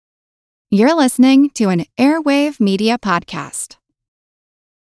You're listening to an Airwave Media Podcast.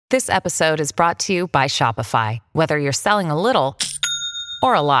 This episode is brought to you by Shopify. Whether you're selling a little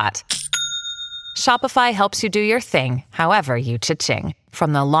or a lot, Shopify helps you do your thing, however you cha-ching.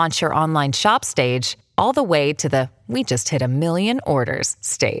 From the launch your online shop stage, all the way to the we just hit 1 million orders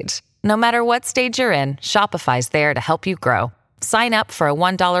stage. No matter what stage you're in, Shopify's there to help you grow. Sign up for a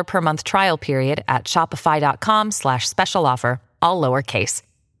 $1 per month trial period at shopify.com/special offer, all lowercase.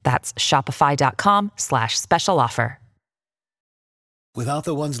 That's shopify.com/special offer. Without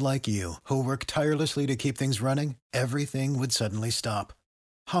the ones like you, who work tirelessly to keep things running, everything would suddenly stop.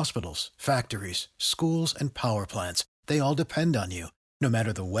 Hospitals, factories, schools, and power plants, they all depend on you. No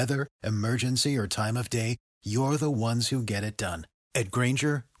matter the weather, emergency, or time of day, you're the ones who get it done. At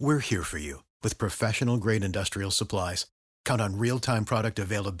Grainger, we're here for you with professional-grade industrial supplies. Count on real-time product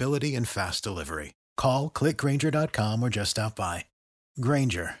availability and fast delivery. Call, click Grainger.com, or just stop by.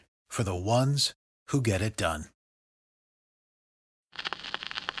 Grainger, for the ones who get it done.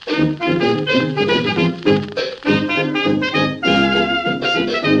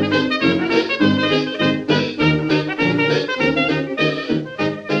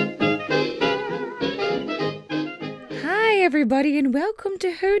 Hi everybody and welcome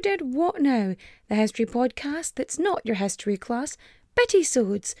to Who Did What Now, the history podcast that's not your history class,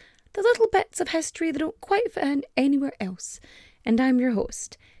 Bittisodes, the little bits of history that don't quite fit in anywhere else. And I'm your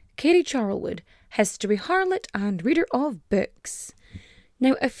host, Katie Charlwood, history harlot and reader of books.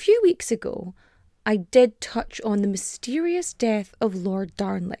 Now, a few weeks ago, I did touch on the mysterious death of Lord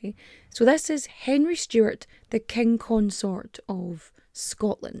Darnley. So this is Henry Stuart, the King Consort of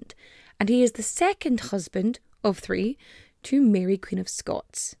Scotland. And he is the second husband of 3 to Mary, Queen of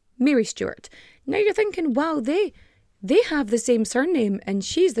Scots, Mary Stuart. Now you're thinking, wow, they have the same surname and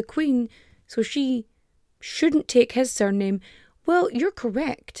she's the Queen, so she shouldn't take his surname. Well, you're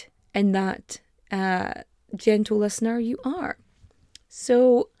correct in that, gentle listener, you are.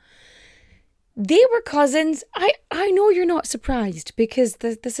 So they were cousins. I know you're not surprised because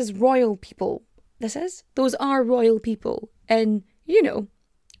this is royal people. Those are royal people in, the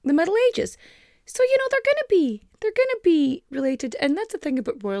Middle Ages. So, they're gonna be related. And that's the thing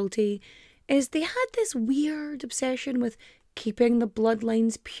about royalty, is they had this weird obsession with keeping the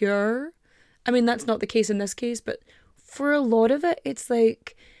bloodlines pure. I mean, that's not the case in this case, but for a lot of it, it's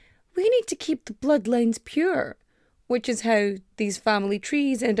like, we need to keep the bloodlines pure, which is how these family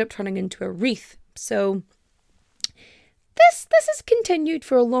trees end up turning into a wreath. So this has continued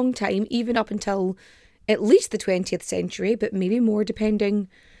for a long time, even up until at least the 20th century, but maybe more depending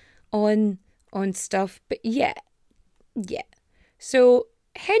on stuff. But yeah. So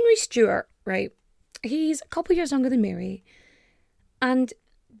Henry Stuart, right, he's a couple years younger than Mary, and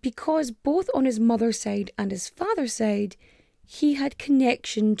because both on his mother's side and his father's side, he had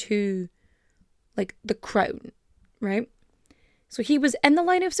connection to, like, the crown, right? So he was in the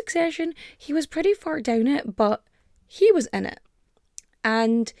line of succession. He was pretty far down it, but he was in it.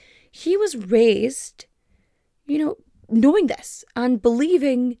 And he was raised, knowing this and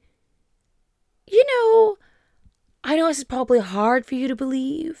believing, I know this is probably hard for you to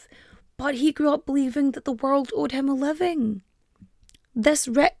believe, but he grew up believing that the world owed him a living. This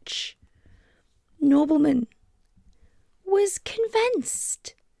rich nobleman was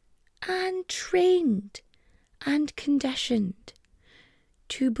convinced and trained and conditioned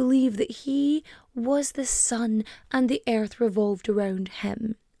to believe that he was the sun and the earth revolved around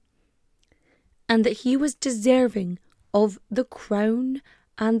him, and that he was deserving of the crown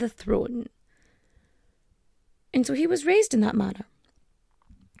and the throne. And so he was raised in that manner.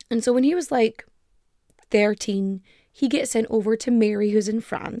 And so when he was like 13, he gets sent over to Mary, who's in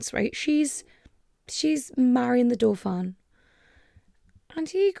France, right? She's marrying the Dauphin. And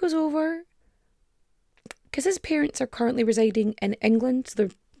he goes over because his parents are currently residing in England, so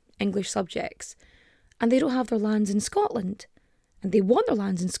they're English subjects, and they don't have their lands in Scotland. And they want their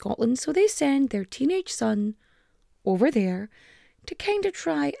lands in Scotland, so they send their teenage son over there to kind of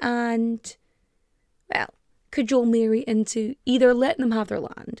try and, cajole Mary into either letting them have their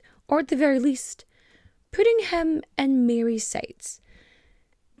land, or at the very least, putting him in Mary's sights.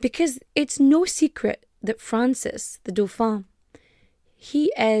 Because it's no secret that Francis, the Dauphin,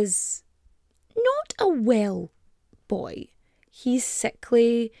 he is not a well boy. He's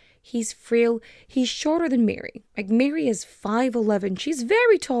sickly, he's frail, he's shorter than Mary. Like, Mary is 5'11", she's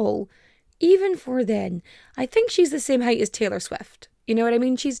very tall, even for then. I think she's the same height as Taylor Swift. You know what I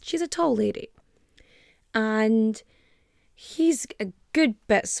mean? She's a tall lady. And he's a good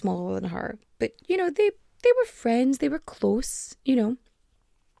bit smaller than her. But, they were friends, they were close, They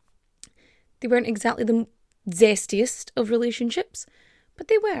weren't exactly the zestiest of relationships, but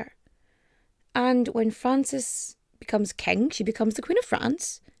they were. And when Frances becomes king, she becomes the Queen of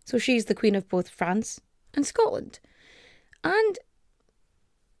France. So she's the Queen of both France and Scotland. And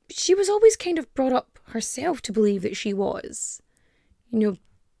she was always kind of brought up herself to believe that she was,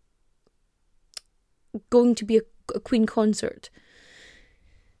 going to be a queen consort.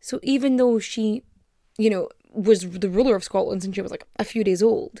 So even though she, was the ruler of Scotland since she was like a few days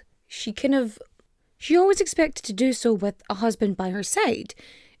old, she always expected to do so with a husband by her side.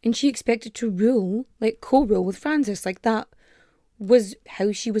 And she expected to rule, co-rule with Francis. That was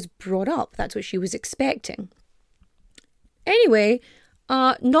how she was brought up. That's what she was expecting. Anyway,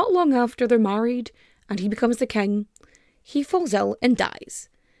 not long after they're married and he becomes the king, he falls ill and dies.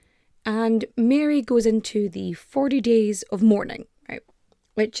 And Mary goes into the 40 days of mourning, right?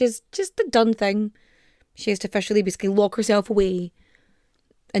 Which is just the done thing. She has to officially basically lock herself away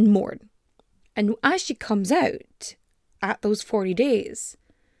and mourn. And as she comes out at those 40 days,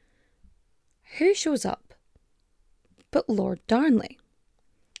 who shows up but Lord Darnley?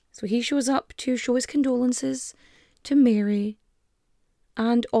 So he shows up to show his condolences to Mary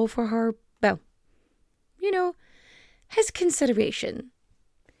and offer her, his consideration.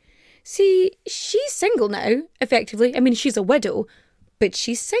 See, she's single now, effectively. I mean, she's a widow, but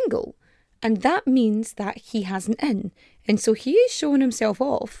she's single. And that means that he has an in. And so he is showing himself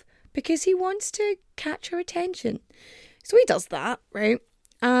off because he wants to catch her attention. So he does that, right?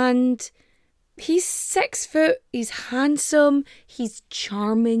 And he's 6 foot, he's handsome, he's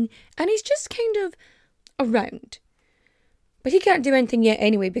charming, and he's just kind of around. But he can't do anything yet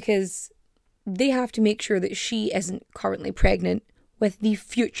anyway because they have to make sure that she isn't currently pregnant with the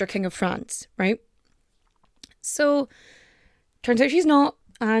future King of France, right? So, turns out she's not,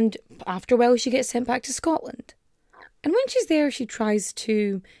 and after a while she gets sent back to Scotland. And when she's there, she tries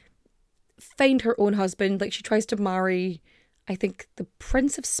to find her own husband. She tries to marry, I think, the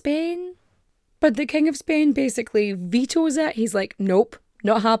Prince of Spain. But the King of Spain basically vetoes it. He's like, nope,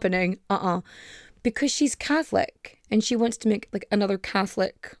 not happening. Because she's Catholic and she wants to make another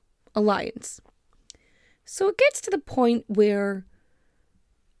Catholic alliance. So it gets to the point where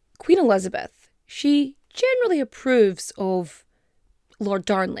Queen Elizabeth, she generally approves of Lord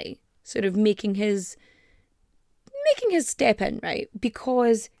Darnley sort of making his step in, right?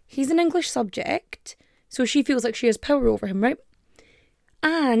 Because he's an English subject, so she feels like she has power over him, right?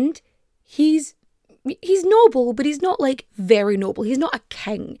 And he's noble, but he's not very noble. He's not a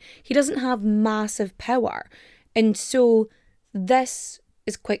king. He doesn't have massive power. And so this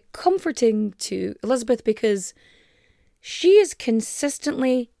is quite comforting to Elizabeth because she is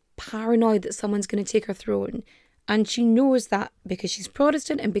consistently paranoid that someone's going to take her throne. And she knows that because she's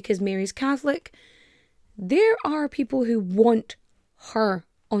Protestant and because Mary's Catholic, there are people who want her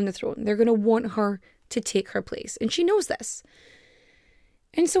on the throne. They're going to want her to take her place. And she knows this.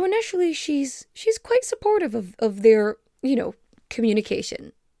 And so initially she's quite supportive of their,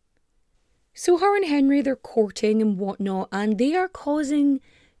 communication. So her and Henry, they're courting and whatnot, and they are causing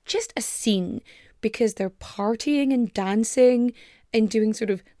just a scene because they're partying and dancing and doing sort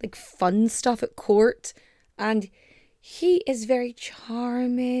of fun stuff at court. And he is very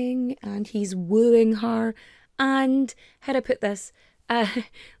charming and he's wooing her. And how do I put this?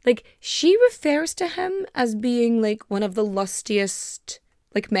 She refers to him as being one of the lustiest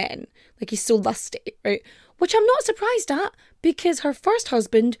men. He's so lusty, right? Which I'm not surprised at because her first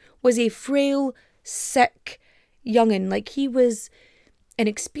husband was a frail, sick young'un. He was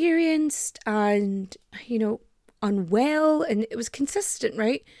inexperienced and, unwell, and it was consistent,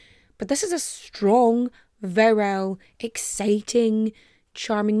 right? But this is a strong, virile, exciting,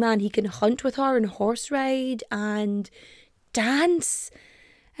 charming man. He can hunt with her and horse ride and dance,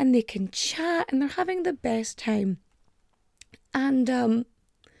 and they can chat, and they're having the best time. And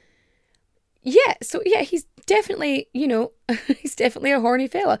he's definitely, he's definitely a horny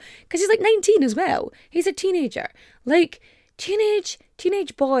fella because he's 19 as well. He's a teenager.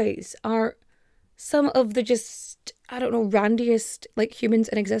 Teenage boys are some of the just, randiest humans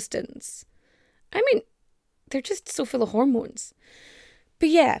in existence. I mean, they're just so full of hormones. But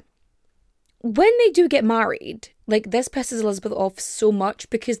yeah, when they do get married, this pisses Elizabeth off so much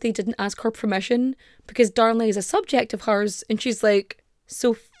because they didn't ask her permission, because Darnley is a subject of hers, and she's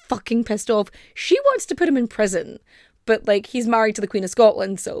so fucking pissed off. She wants to put him in prison, but he's married to the Queen of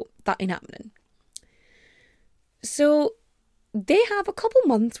Scotland, so that ain't happening. So they have a couple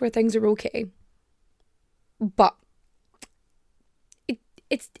months where things are okay, but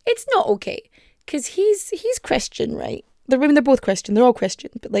it's not okay because he's Christian, right? They're both Christian. They're all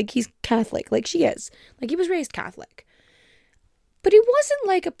Christian, but he's Catholic, she is. He was raised Catholic, but he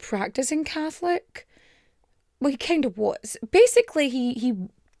wasn't a practicing Catholic. Well, he kind of was. Basically, he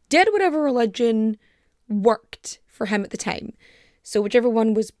did whatever religion worked for him at the time. So whichever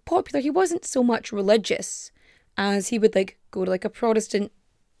one was popular, he wasn't so much religious as he would like go to like a Protestant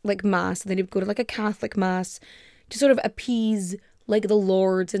like mass, and then he'd go to like a Catholic mass to sort of appease like the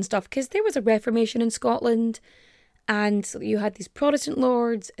lords and stuff, because there was a Reformation in Scotland, and so you had these Protestant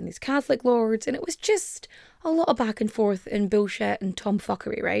lords and these Catholic lords, and it was just a lot of back and forth and bullshit and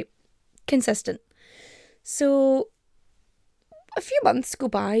tomfuckery, right? Consistent. So a few months go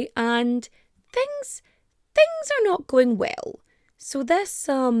by and things are not going well. So this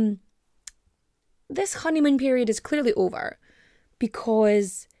honeymoon period is clearly over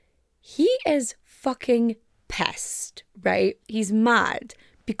because he is fucking pissed, right? He's mad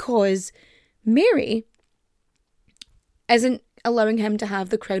because Mary isn't allowing him to have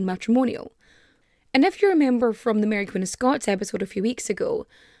the crown matrimonial. And if you remember from the Mary Queen of Scots episode a few weeks ago,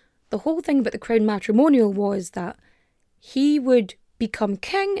 the whole thing about the crown matrimonial was that he would become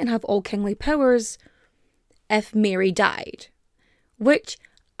king and have all kingly powers if Mary died. Which,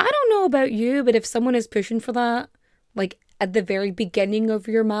 I don't know about you, but if someone is pushing for that, like at the very beginning of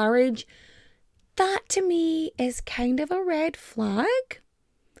your marriage, that to me is kind of a red flag.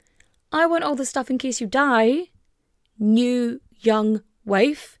 I want all the stuff in case you die. New, young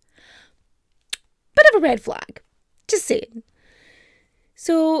wife. Bit of a red flag. Just saying.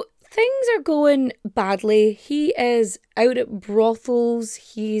 So things are going badly. He is out at brothels.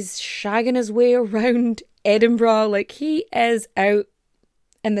 He's shagging his way around Edinburgh. Like, he is out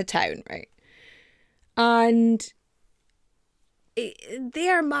in the town, right? And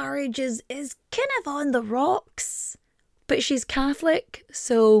their marriage is kind of on the rocks. But she's Catholic,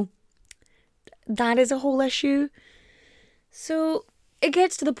 so that is a whole issue. So it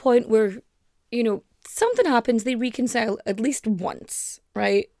gets to the point where, you know, something happens, they reconcile at least once,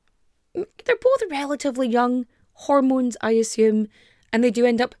 right? They're both relatively young, hormones, I assume, and they do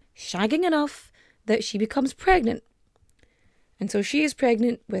end up shagging enough that she becomes pregnant. And so she is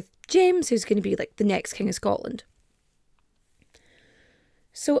pregnant with James, who's going to be like the next King of Scotland.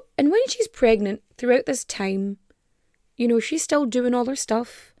 So, and when she's pregnant, throughout this time, you know, she's still doing all her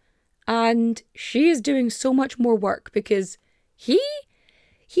stuff, and she is doing so much more work because he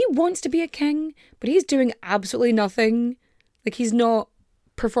wants to be a king, but he's doing absolutely nothing. Like, he's not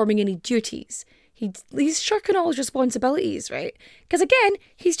performing any duties. He's shirking all his responsibilities, right? Because again,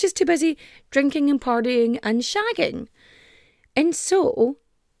 he's just too busy drinking and partying and shagging. And so,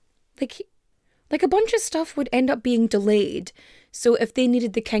 like a bunch of stuff would end up being delayed. So if they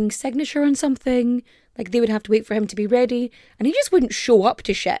needed the king's signature on something, like they would have to wait for him to be ready, and he just wouldn't show up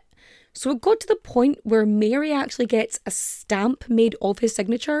to shit. So it got to the point where Mary actually gets a stamp made of his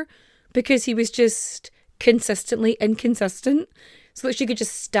signature because he was just consistently inconsistent, so that she could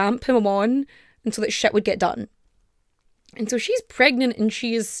just stamp him on and so that shit would get done. And so she's pregnant and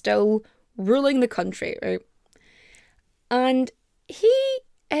she is still ruling the country, right? And he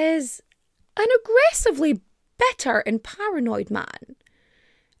is an aggressively bitter and paranoid man.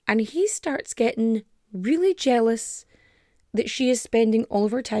 And he starts getting really jealous that she is spending all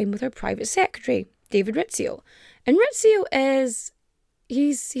of her time with her private secretary, David Rizzio. And Rizzio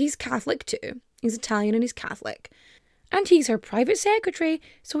he's Catholic too. He's Italian and he's Catholic. And he's her private secretary,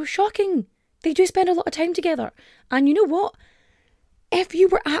 so shocking. They do spend a lot of time together. And you know what? If you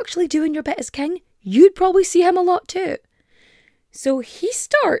were actually doing your bit as king, you'd probably see him a lot too. So he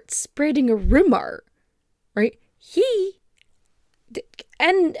starts spreading a rumour, right?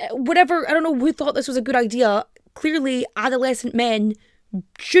 And whatever, I don't know who thought this was a good idea. Clearly, adolescent men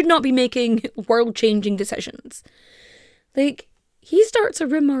should not be making world-changing decisions. Like, he starts a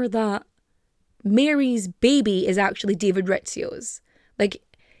rumour that Mary's baby is actually David Rizzio's. Like,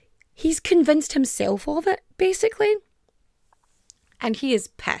 he's convinced himself of it, basically. And he is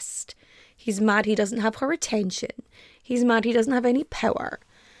pissed. He's mad he doesn't have her attention. He's mad he doesn't have any power.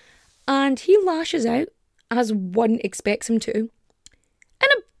 And he lashes out, as one expects him to, in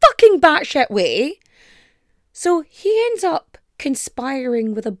a fucking batshit way. So he ends up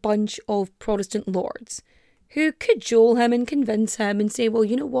conspiring with a bunch of Protestant lords who cajole him and convince him and say, well,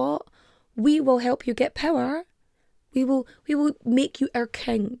 you know what? We will help you get power. We will make you our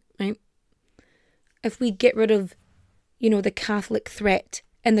king, right? If we get rid of, you know, the Catholic threat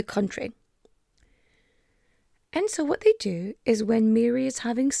in the country. And so what they do is when Mary is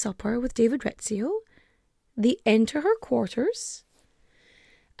having supper with David Rizzio, they enter her quarters,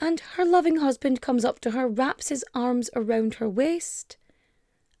 and her loving husband comes up to her, wraps his arms around her waist,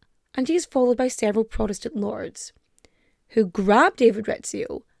 and he is followed by several Protestant lords who grab David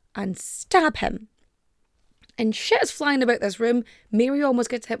Rizzio and stab him. And shit is flying about this room. Mary almost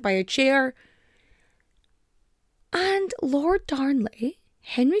gets hit by a chair. And Lord Darnley,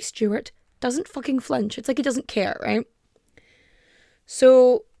 Henry Stewart doesn't fucking flinch. It's like he doesn't care, right?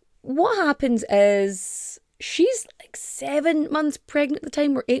 So what happens is she's like 7 months pregnant at the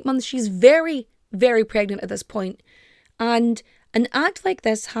time, or 8 months. She's very, very pregnant at this point. And an act like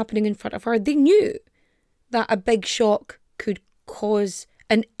this happening in front of her, they knew that a big shock could cause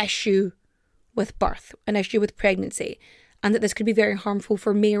an issue with birth, an issue with pregnancy, and that this could be very harmful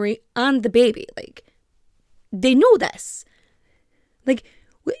for Mary and the baby. Like, they know this. Like,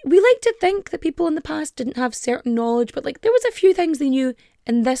 we like to think that people in the past didn't have certain knowledge, but like there was a few things they knew,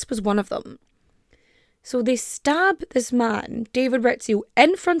 and this was one of them. So they stab this man, David Rizzio,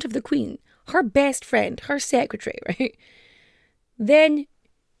 in front of the Queen, her best friend, her secretary, right? Then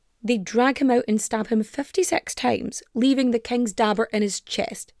they drag him out and stab him 56 times, leaving the king's dagger in his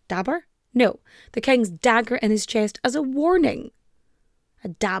chest. Dagger? No, the king's dagger in his chest as a warning. A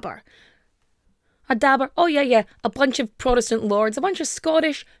dagger. A dagger. Oh yeah. A bunch of Protestant lords, a bunch of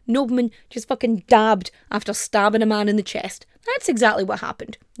Scottish noblemen just fucking dabbed after stabbing a man in the chest. That's exactly what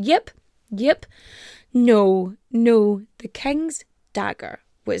happened. Yep. No. The king's dagger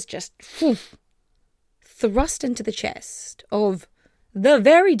was just thrust into the chest of the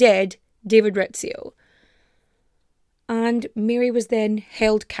very dead David Rizzio. And Mary was then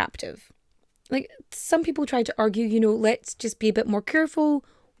held captive. Like, some people try to argue, let's just be a bit more careful,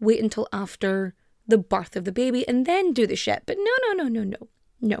 wait until after the birth of the baby and then do the shit. But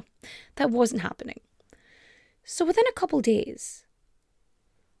no, that wasn't happening. So within a couple days,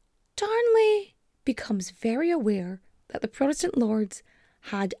 Darnley becomes very aware that the Protestant lords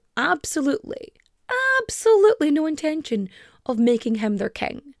had absolutely no intention of making him their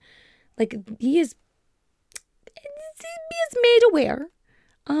king. Like, he is made aware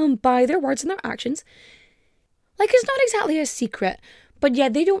by their words and their actions. Like, it's not exactly a secret, but yeah,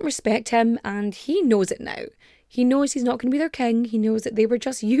 they don't respect him, and he knows it now. He knows he's not going to be their king. He knows that they were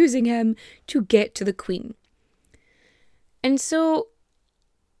just using him to get to the Queen. And so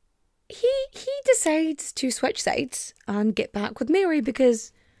he decides to switch sides and get back with Mary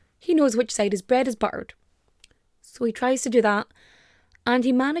because he knows which side his bread is buttered. So he tries to do that, and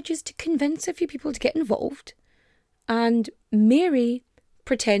he manages to convince a few people to get involved, and Mary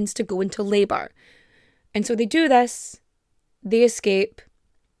pretends to go into labour. And so they do this, they escape,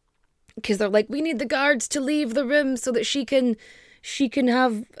 because they're like, we need the guards to leave the room so that she can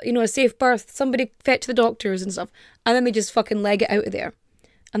have, a safe birth, somebody fetch the doctors and stuff. And then they just fucking leg it out of there.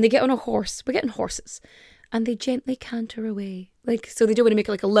 And they get on a horse, we're getting horses, and they gently canter away. Like, so they don't want to make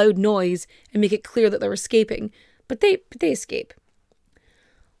like a loud noise and make it clear that they're escaping, but they escape.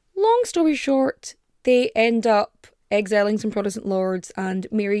 Long story short, they end up exiling some Protestant lords, and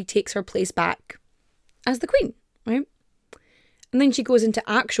Mary takes her place back as the Queen, right? And then she goes into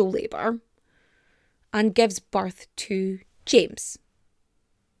actual labour and gives birth to James.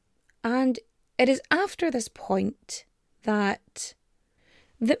 And it is after this point that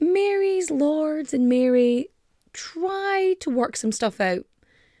Mary's lords and Mary try to work some stuff out.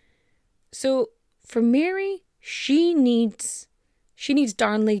 So for Mary, she needs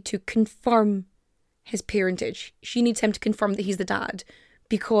Darnley to confirm his parentage. She needs him to confirm that he's the dad,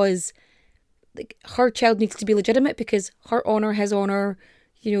 because like, her child needs to be legitimate, because her honour, his honour,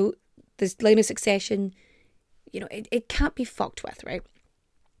 this line of succession, it can't be fucked with, right?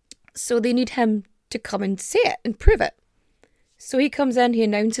 So they need him to come and say it and prove it. So he comes in, he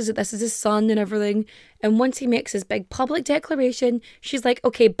announces that this is his son and everything, and once he makes his big public declaration, she's like,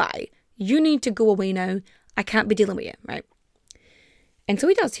 okay, bye. You need to go away now. I can't be dealing with you, right? And so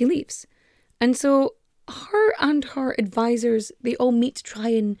he does, he leaves. And so her and her advisors, they all meet to try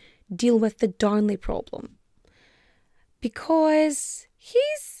and deal with the Darnley problem. Because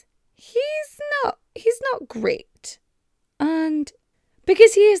he's not great. And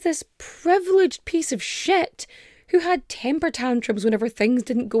because he is this privileged piece of shit who had temper tantrums whenever things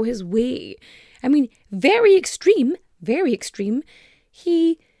didn't go his way. I mean, very extreme.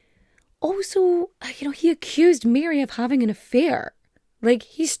 He also, he accused Mary of having an affair. Like,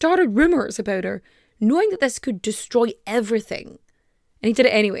 he started rumours about her, knowing that this could destroy everything. And he did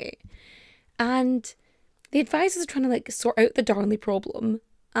it anyway. And the advisors are trying to, like, sort out the Darnley problem.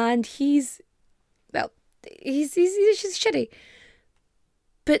 And he's just shitty.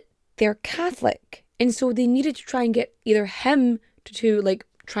 But they're Catholic. And so they needed to try and get either him to like,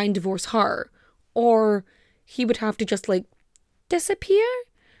 try and divorce her. Or he would have to just, like, disappear.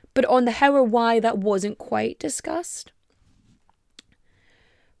 But on the how or why, that wasn't quite discussed.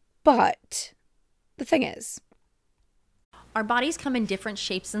 But the thing is, our bodies come in different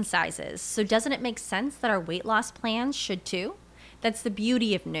shapes and sizes, so doesn't it make sense that our weight loss plans should too? That's the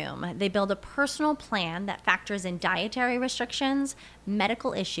beauty of Noom. They build a personal plan that factors in dietary restrictions,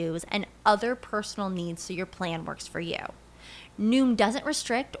 medical issues, and other personal needs so your plan works for you. Noom doesn't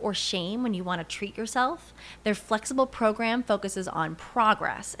restrict or shame when you want to treat yourself. Their flexible program focuses on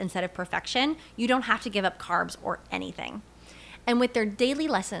progress instead of perfection. You don't have to give up carbs or anything. And with their daily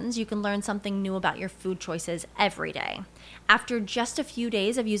lessons, you can learn something new about your food choices every day. After just a few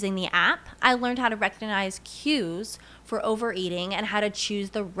days of using the app, I learned how to recognize cues for overeating and how to choose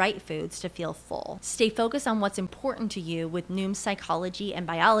the right foods to feel full. Stay focused on what's important to you with Noom's psychology and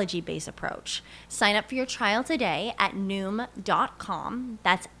biology-based approach. Sign up for your trial today at Noom.com.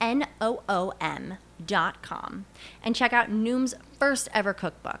 That's Noom.com. And check out Noom's first ever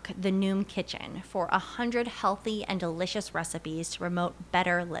cookbook, The Noom Kitchen, for 100 healthy and delicious recipes to promote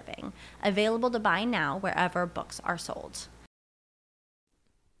better living. Available to buy now wherever books are sold.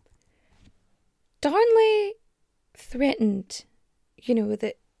 Darnley threatened,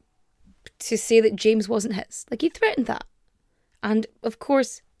 that to say that James wasn't his. Like, he threatened that. And, of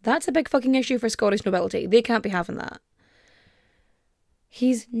course, that's a big fucking issue for Scottish nobility. They can't be having that.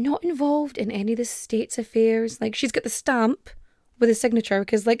 He's not involved in any of the state's affairs. Like, she's got the stamp with his signature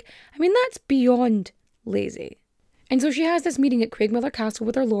because, that's beyond lazy. And so she has this meeting at Craigmillar Castle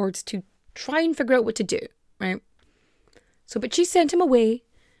with her lords to try and figure out what to do, right? So, but she sent him away.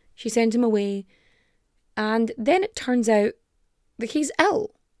 And then it turns out that he's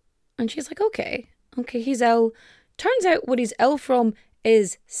ill. And she's like, okay, he's ill. Turns out what he's ill from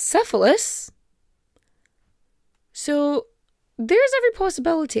is syphilis. So there's every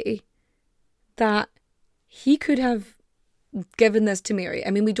possibility that he could have given this to Mary. I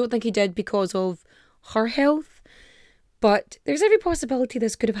mean, we don't think he did because of her health, but there's every possibility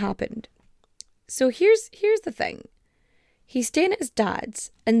this could have happened. So here's the thing. He's staying at his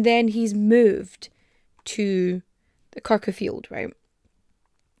dad's, and then he's moved to the Kirkfield, right?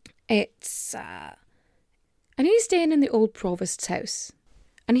 And he's staying in the old provost's house.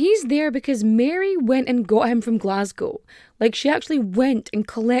 And he's there because Mary went and got him from Glasgow. Like, she actually went and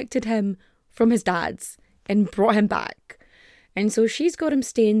collected him from his dad's and brought him back. And so she's got him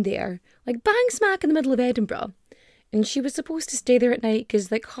staying there, like bang smack in the middle of Edinburgh. And she was supposed to stay there at night because,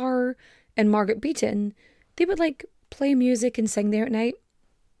 her and Margaret Beaton, they would, play music and sing there at night.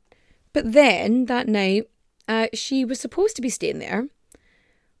 But then, that night, she was supposed to be staying there.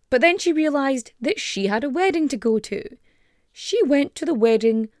 But then she realised that she had a wedding to go to. She went to the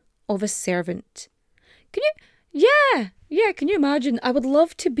wedding of a servant. Can you imagine? I would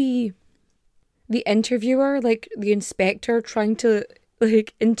love to be the interviewer, the inspector trying to,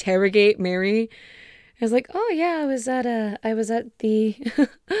 interrogate Mary. I was like, oh yeah, I was at the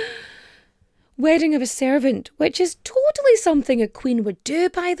wedding of a servant, which is totally something a queen would do,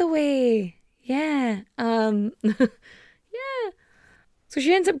 by the way. Yeah. Yeah. So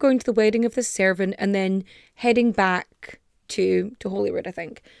she ends up going to the wedding of this servant and then heading back to Holyrood, I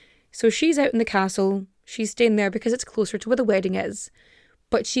think. So she's out in the castle. She's staying there because it's closer to where the wedding is.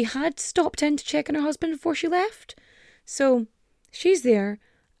 But she had stopped in to check on her husband before she left. So she's there.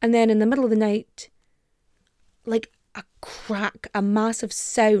 And then in the middle of the night, a crack, a massive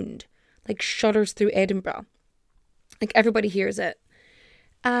sound, shudders through Edinburgh. Everybody hears it.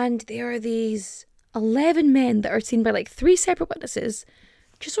 And there are these 11 men that are seen by 3 separate witnesses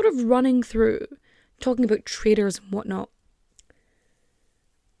just sort of running through, talking about traitors and whatnot.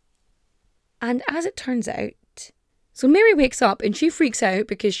 And as it turns out, so Mary wakes up and she freaks out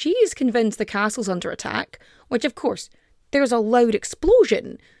because she is convinced the castle's under attack, which of course, there's a loud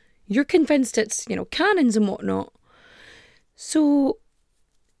explosion. You're convinced it's, cannons and whatnot. So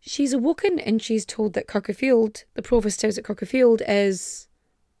she's awoken and she's told that Kirkfield, the provost house at Kirkfield, is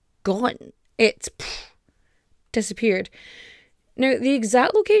gone. It's disappeared. Now, the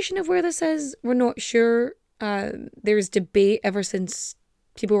exact location of where this is, we're not sure. There's debate ever since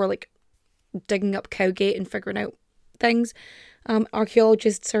people were digging up Cowgate and figuring out things.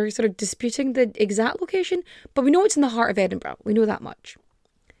 Archaeologists are sort of disputing the exact location, but we know it's in the heart of Edinburgh. We know that much.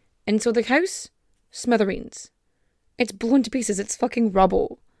 And so the house, smithereens. It's blown to pieces. It's fucking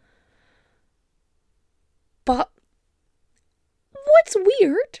rubble. But what's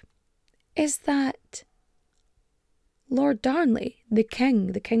weird is that Lord Darnley, the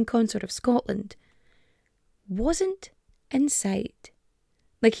king consort of Scotland, wasn't inside.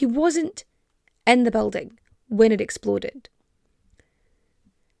 He wasn't in the building when it exploded.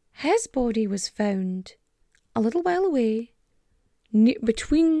 His body was found a little while away,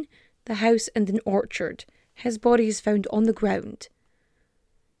 between the house and an orchard. His body is found on the ground.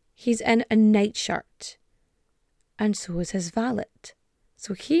 He's in a nightshirt, and so is his valet.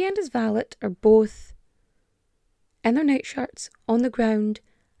 So he and his valet are both in their nightshirts on the ground,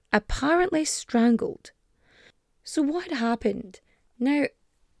 apparently strangled. So what had happened? Now,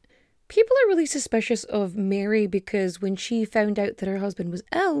 people are really suspicious of Mary because when she found out that her husband was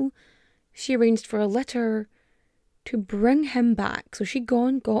ill, she arranged for a litter to bring him back. So she'd got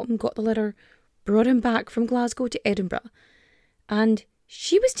him, got the litter, brought him back from Glasgow to Edinburgh. And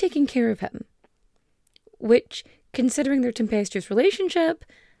she was taking care of him, which, considering their tempestuous relationship,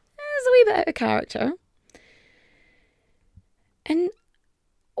 is a wee bit out of character. And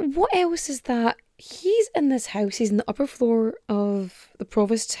what else is that? He's in this house, he's in the upper floor of the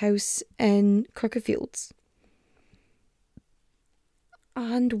Provost's house in Kirklefields.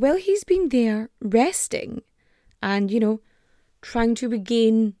 And while he's been there resting and, trying to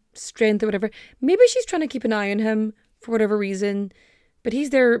regain strength or whatever, maybe she's trying to keep an eye on him for whatever reason, but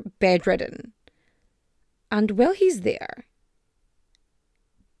he's there bedridden. And while he's there,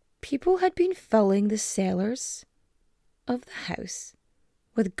 people had been filling the cellars of the house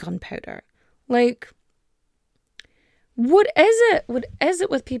with gunpowder. Like, what is it? What is it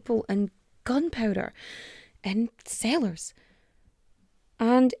with people and gunpowder in cellars?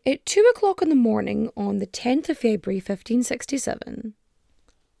 And at 2 o'clock in the morning on the 10th of February, 1567,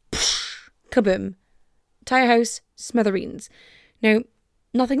 kaboom, entire house, smithereens. Now,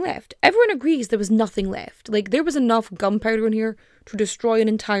 nothing left. Everyone agrees there was nothing left. Like, there was enough gunpowder in here to destroy an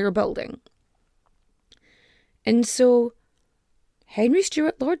entire building. And so, Henry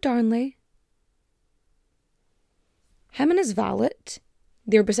Stuart, Lord Darnley, him and his valet,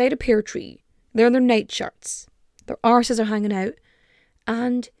 they're beside a pear tree. They're in their nightshirts. Their arses are hanging out.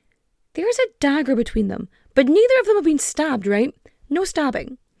 And there's a dagger between them. But neither of them have been stabbed, right? No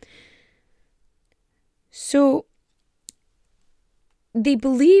stabbing. So, they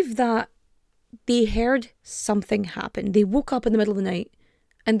believe that they heard something happen. They woke up in the middle of the night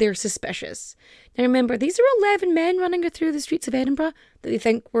and they're suspicious. Now remember, these are 11 men running through the streets of Edinburgh that they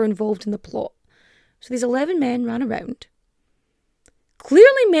think were involved in the plot. So these 11 men ran around,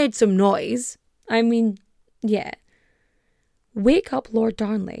 clearly made some noise. I mean, yeah. Wake up Lord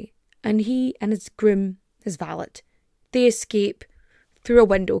Darnley, and he and his groom, his valet, they escape through a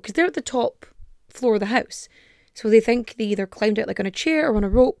window because they're at the top floor of the house. So they think they either climbed out like on a chair or on a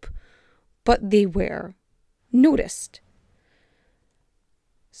rope, but they were noticed.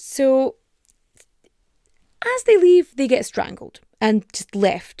 So as they leave, they get strangled and just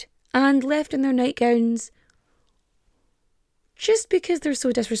left in their nightgowns. Just because they're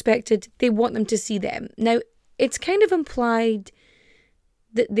so disrespected, they want them to see them. Now, it's kind of implied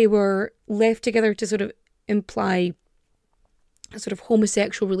that they were left together to sort of imply a sort of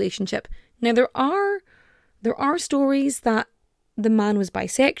homosexual relationship. Now, there are stories that the man was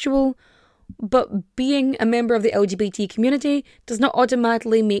bisexual, but being a member of the LGBT community does not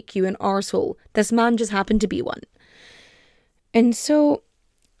automatically make you an arsehole. This man just happened to be one. And so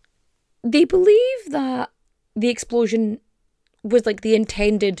they believe that the explosion was like the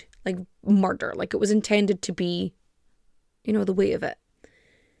intended like murder, like it was intended to be, the way of it.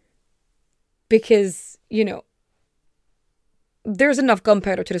 Because, there's enough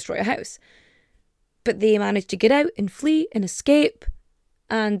gunpowder to destroy a house. But they managed to get out and flee and escape,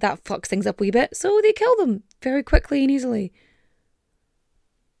 and that fucks things up a wee bit, so they kill them very quickly and easily.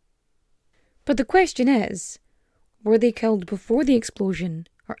 But the question is, were they killed before the explosion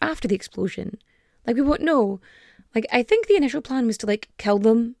or after the explosion? Like, we won't know. Like, I think the initial plan was to, like, kill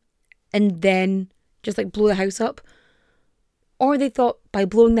them and then just, like, blow the house up. Or they thought by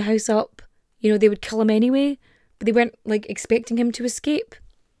blowing the house up, they would kill him anyway, but they weren't, like, expecting him to escape.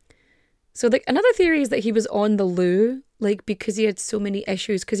 So, like, another theory is that he was on the loo, like, because he had so many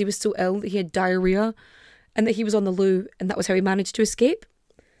issues, because he was so ill that he had diarrhea, and that he was on the loo, and that was how he managed to escape.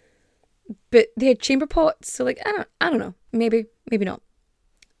 But they had chamber pots, so, like, I don't know. Maybe not.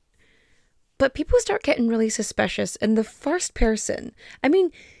 But people start getting really suspicious, and the first person, I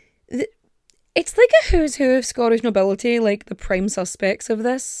mean, it's like a who's who of Scottish nobility, like the prime suspects of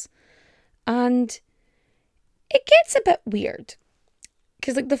this. And it gets a bit weird.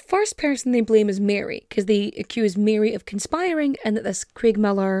 Because, like, the first person they blame is Mary, because they accuse Mary of conspiring and that this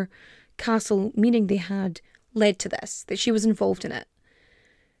Craigmillar castle meeting they had led to this, that she was involved in it.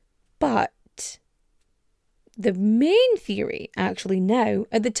 But the main theory, actually now,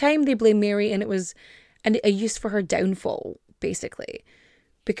 at the time they blame Mary and it was a use for her downfall, basically.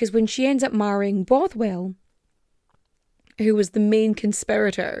 Because when she ends up marrying Bothwell, who was the main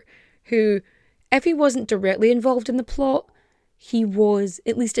conspirator, who, if he wasn't directly involved in the plot, he was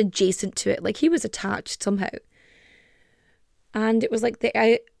at least adjacent to it. Like, he was attached somehow. And it was like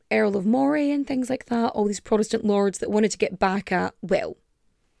the Earl of Moray and things like that, all these Protestant lords that wanted to get back at, well,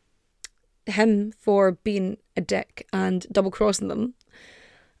 him for being a dick and double-crossing them.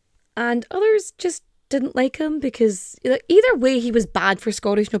 And others just didn't like him because either way he was bad for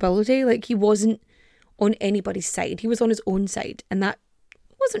Scottish nobility. Like, he wasn't on anybody's side. He was on his own side, and that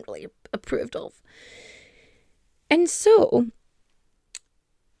wasn't really approved of. And so,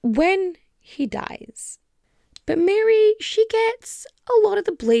 when he dies, but Mary, she gets a lot of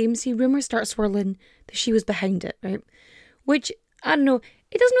the blame. See, rumours start swirling that she was behind it, right? Which, I don't know,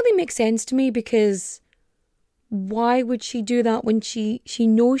 it doesn't really make sense to me, because why would she do that when she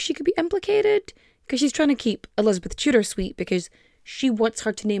knows she could be implicated? Because she's trying to keep Elizabeth Tudor sweet, because she wants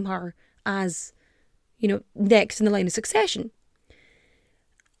her to name her as, next in the line of succession.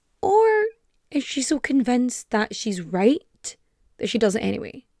 Or is she so convinced that she's right that she does it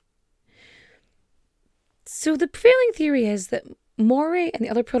anyway? So the prevailing theory is that Moray and the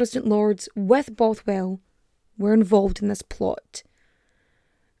other Protestant lords with Bothwell were involved in this plot.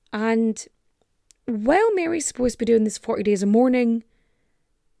 And while Mary's supposed to be doing this 40 days of mourning,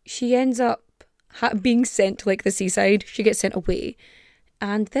 she ends up being sent to the seaside. She gets sent away.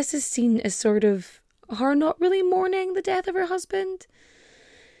 And this is seen as sort of her not really mourning the death of her husband.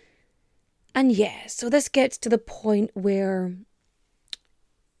 And yeah, so this gets to the point where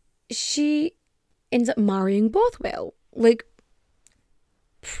she ends up marrying Bothwell.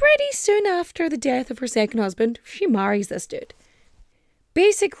 Pretty soon after the death of her second husband, she marries this dude.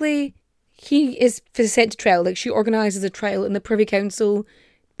 Basically, he is sent to trial. She organises a trial, and the Privy Council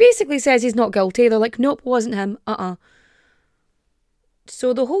basically says he's not guilty. They're like, nope, wasn't him.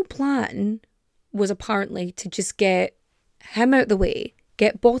 So the whole plan was apparently to just get him out the way,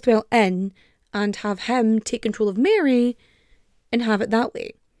 get Bothwell in, and have him take control of Mary and have it that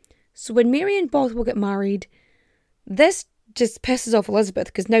way. So when Mary and Bothwell get married, this just pisses off Elizabeth,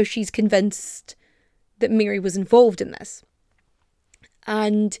 because now she's convinced that Mary was involved in this.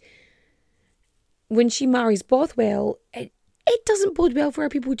 And when she marries Bothwell, it doesn't bode well for her.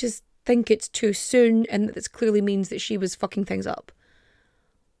 People just think it's too soon, and that this clearly means that she was fucking things up.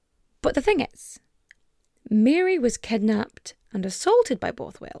 But the thing is, Mary was kidnapped and assaulted by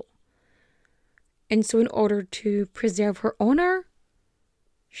Bothwell. And so in order to preserve her honour,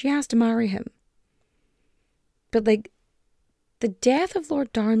 she has to marry him. But the death of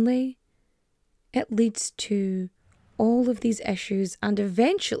Lord Darnley, it leads to all of these issues, and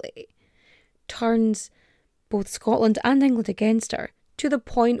eventually turns both Scotland and England against her, to the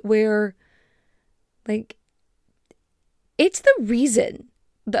point where, it's the reason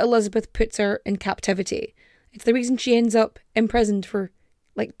that Elizabeth puts her in captivity. It's the reason she ends up imprisoned for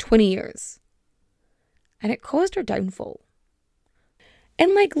 20 years. And it caused her downfall.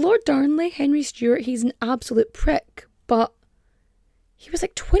 And Lord Darnley, Henry Stuart, he's an absolute prick, but he was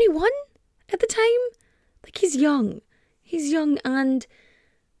 21 at the time. He's young. He's young, and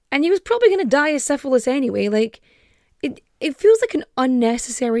he was probably going to die of syphilis anyway. It feels like an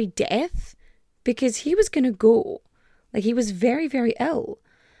unnecessary death, because he was going to go. He was very, very ill.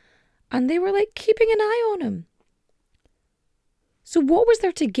 And they were keeping an eye on him. So what was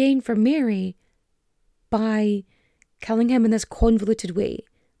there to gain for Mary by killing him in this convoluted way?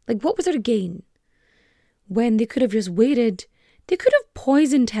 What was there to gain? When they could have just waited. They could have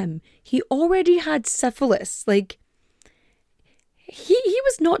poisoned him. He already had syphilis. He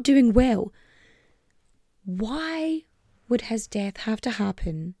was not doing well. Why would his death have to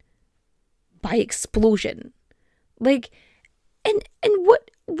happen by explosion? And what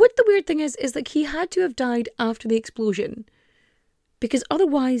the weird thing is he had to have died after the explosion. Because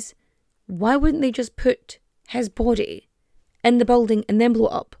otherwise, why wouldn't they just put his body in the building and then blow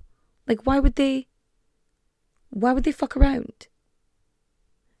it up? Why would they fuck around?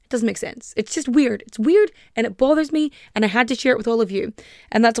 It doesn't make sense. It's just weird. It's weird, and it bothers me, and I had to share it with all of you.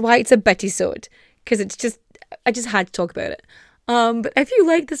 And that's why it's a Bittisode, because I just had to talk about it. But if you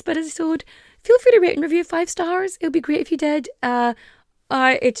like this Bittisode, feel free to rate and review 5 stars. It would be great if you did.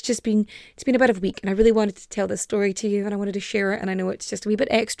 It's been a bit of a week, and I really wanted to tell this story to you, and I wanted to share it, and I know it's just a wee bit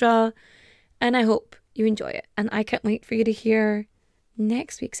extra, and I hope you enjoy it. And I can't wait for you to hear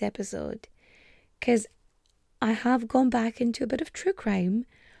next week's episode, because I have gone back into a bit of true crime,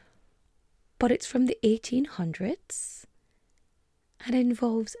 but it's from the 1800s, and it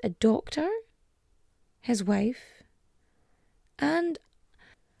involves a doctor, his wife, and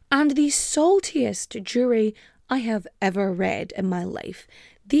the saltiest jury I have ever read in my life.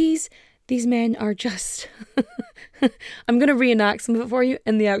 These men are just... I'm going to reenact some of it for you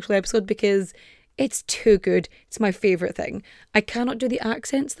in the actual episode, because it's too good. It's my favourite thing. I cannot do the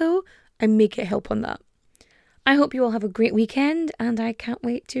accents though. I may get help on that. I hope you all have a great weekend, and I can't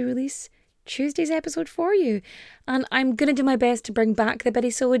wait to release Tuesday's episode for you. And I'm going to do my best to bring back the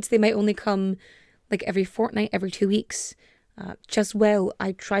Bittisodes. They might only come like every fortnight, every 2 weeks. Just while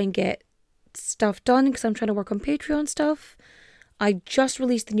I try and get stuff done because I'm trying to work on Patreon stuff. I just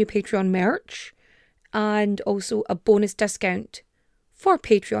released the new Patreon merch and also a bonus discount for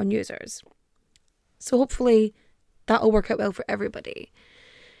Patreon users. So hopefully that'll work out well for everybody.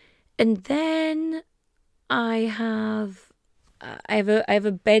 And then I have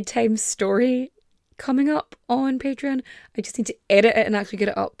a bedtime story coming up on Patreon. I just need to edit it and actually get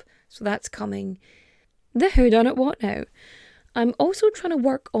it up. So that's coming. The Who Done It What Now. I'm also trying to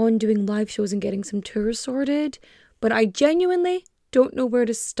work on doing live shows and getting some tours sorted, but I genuinely don't know where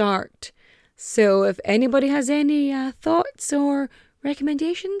to start. So if anybody has any thoughts or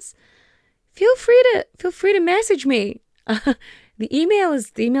recommendations, feel free to message me. The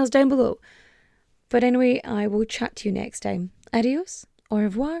email's down below. But anyway, I will chat to you next time. Adios, au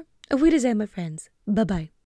revoir, auf Wiedersehen, my friends. Bye-bye.